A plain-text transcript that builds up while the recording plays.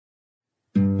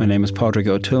My name is Pádraig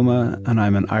Ó Tuama and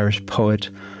I'm an Irish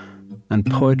poet, and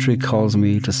poetry calls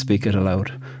me to speak it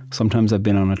aloud. Sometimes I've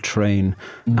been on a train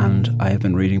and I have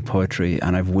been reading poetry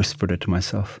and I've whispered it to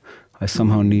myself. I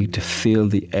somehow need to feel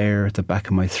the air at the back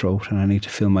of my throat, and I need to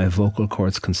feel my vocal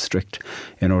cords constrict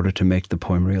in order to make the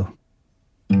poem real.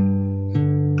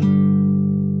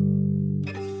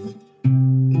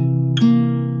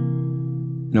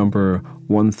 Number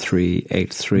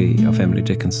 1383 of Emily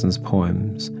Dickinson's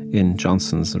poems in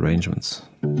Johnson's arrangements.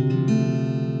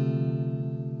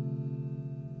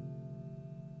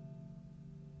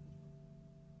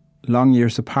 Long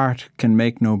years apart can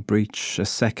make no breach a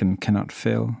second cannot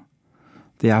fill.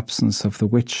 The absence of the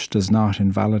witch does not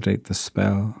invalidate the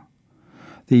spell.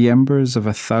 The embers of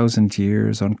 1,000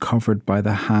 years uncovered by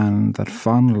the hand that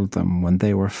fondled them when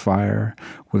they were fire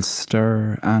will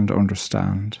stir and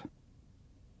understand.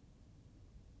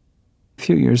 A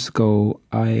few years ago,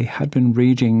 I had been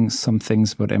reading some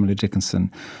things about Emily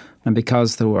Dickinson, and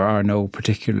because there are no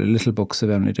particular little books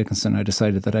of Emily Dickinson, I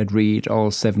decided that I'd read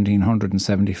all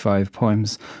 1,775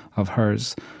 poems of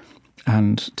hers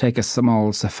and take a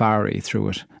small safari through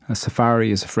it. A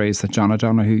safari is a phrase that John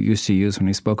O'Donoghue used to use when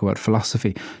he spoke about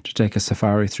philosophy, to take a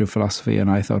safari through philosophy,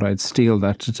 and I thought I'd steal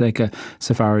that to take a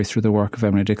safari through the work of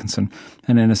Emily Dickinson.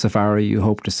 And in a safari you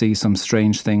hope to see some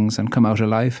strange things and come out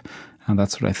alive, and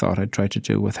that's what I thought I'd try to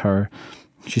do with her.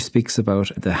 She speaks about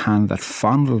the hand that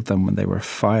fondled them when they were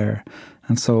fire.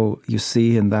 And so you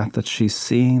see in that she's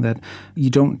seeing that you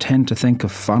don't tend to think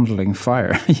of fondling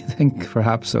fire. You think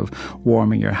perhaps of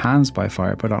warming your hands by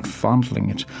fire, but not fondling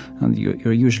it. And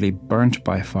you're usually burnt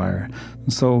by fire.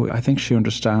 And so I think she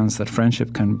understands that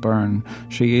friendship can burn.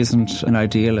 She isn't an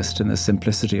idealist in the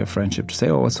simplicity of friendship to say,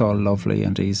 oh, it's all lovely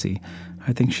and easy.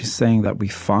 I think she's saying that we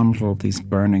fondle these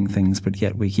burning things, but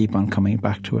yet we keep on coming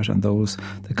back to it. And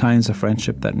the kinds of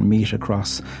friendship that meet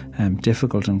across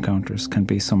difficult encounters can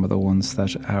be some of the ones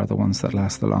that are the ones that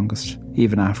last the longest,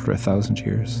 even after 1,000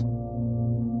 years.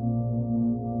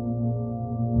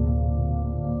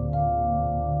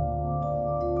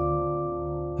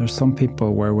 There's some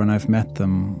people where when I've met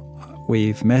them,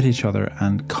 we've met each other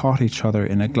and caught each other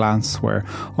in a glance where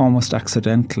almost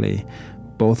accidentally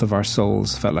both of our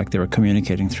souls felt like they were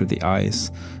communicating through the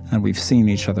eyes, and we've seen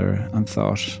each other and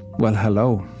thought, well,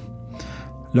 hello,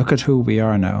 look at who we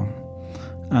are now.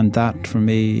 And that for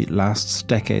me lasts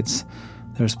decades.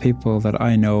 There's people that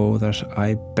I know that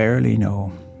I barely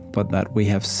know, but that we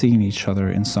have seen each other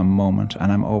in some moment,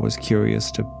 and I'm always curious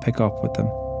to pick up with them.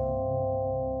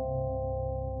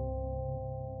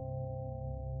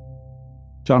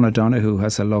 John O'Donoghue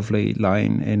has a lovely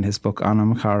line in his book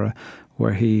Anam Cara,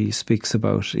 where he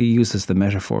uses the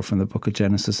metaphor from the book of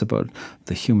Genesis about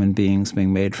the human beings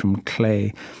being made from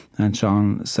clay. And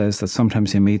John says that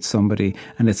sometimes you meet somebody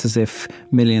and it's as if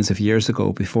millions of years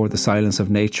ago, before the silence of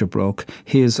nature broke,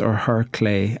 his or her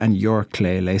clay and your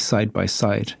clay lay side by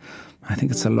side. I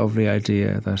think it's a lovely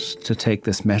idea that to take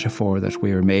this metaphor that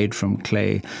we are made from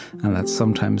clay, and that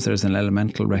sometimes there's an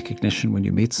elemental recognition when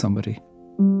you meet somebody.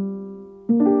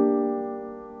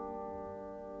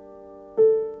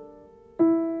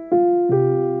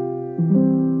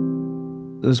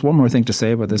 There's one more thing to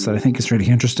say about this that I think is really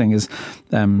interesting is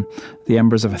the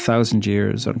embers of 1,000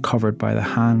 years uncovered by the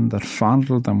hand that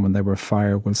fondled them when they were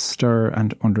fire will stir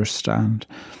and understand.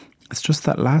 It's just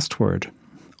that last word,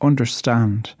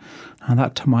 understand. And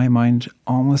that, to my mind,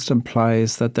 almost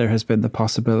implies that there has been the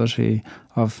possibility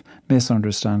of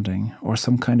misunderstanding or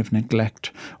some kind of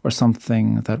neglect or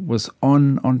something that was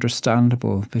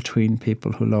ununderstandable between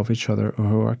people who love each other or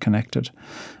who are connected.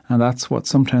 And that's what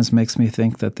sometimes makes me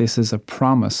think that this is a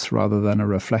promise rather than a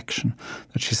reflection,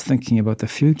 that she's thinking about the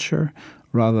future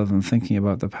rather than thinking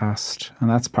about the past. And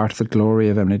that's part of the glory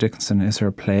of Emily Dickinson, is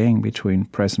her playing between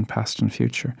present, past and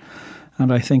future.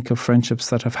 And I think of friendships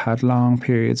that have had long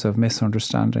periods of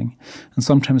misunderstanding. And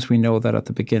sometimes we know that at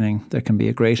the beginning there can be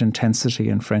a great intensity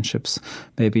in friendships,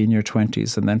 maybe in your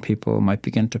 20s, and then people might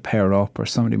begin to pair up, or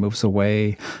somebody moves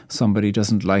away, somebody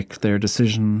doesn't like their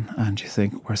decision, and you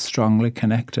think we're strongly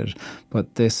connected,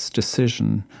 but this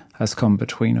decision has come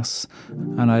between us.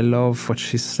 And I love what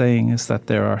she's saying is that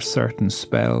there are certain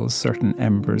spells, certain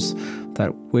embers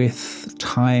that with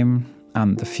time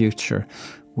and the future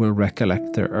will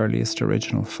recollect their earliest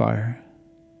original fire.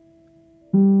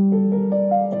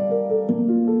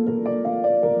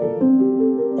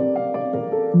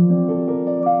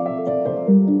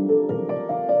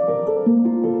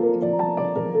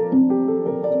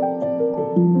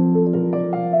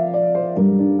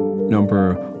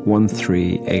 Number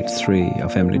 1383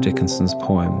 of Emily Dickinson's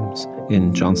poems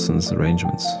in Johnson's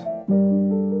arrangements.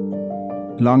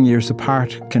 Long years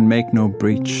apart can make no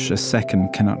breach a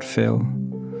second cannot fill.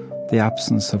 The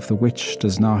absence of the witch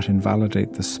does not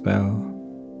invalidate the spell.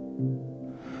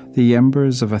 The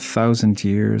embers of 1,000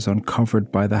 years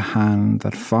uncovered by the hand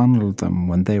that fondled them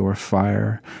when they were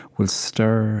fire will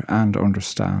stir and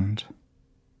understand.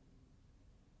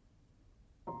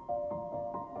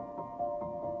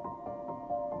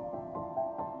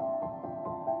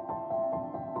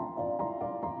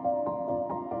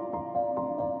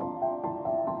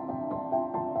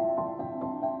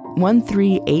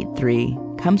 "1383"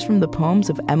 comes from the poems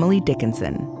of Emily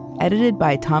Dickinson, edited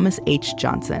by Thomas H.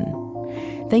 Johnson.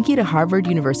 Thank you to Harvard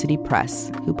University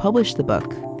Press, who published the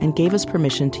book and gave us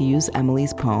permission to use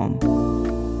Emily's poem.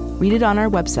 Read it on our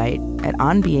website at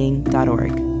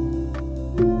onbeing.org.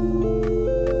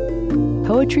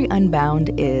 Poetry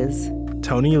Unbound is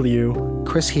Tony Liu,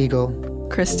 Chris Heagle,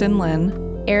 Kristen Lynn,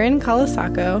 Aaron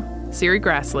Kalasako, Siri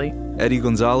Grassley, Eddie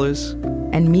Gonzalez,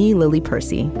 and me, Lily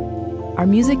Percy. Our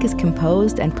music is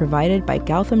composed and provided by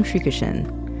Gautam Srikishan,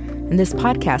 and this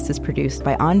podcast is produced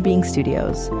by On Being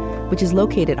Studios, which is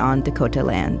located on Dakota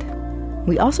land.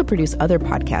 We also produce other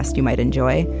podcasts you might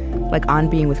enjoy, like On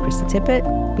Being with Krista Tippett,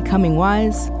 Becoming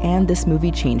Wise, and This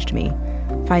Movie Changed Me.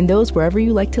 Find those wherever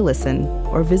you like to listen,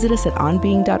 or visit us at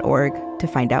onbeing.org to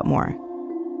find out more.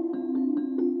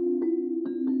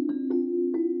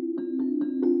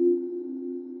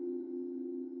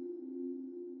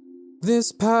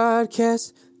 This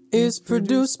podcast is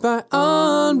produced by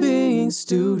On Being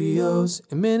Studios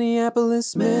in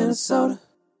Minneapolis, Minnesota.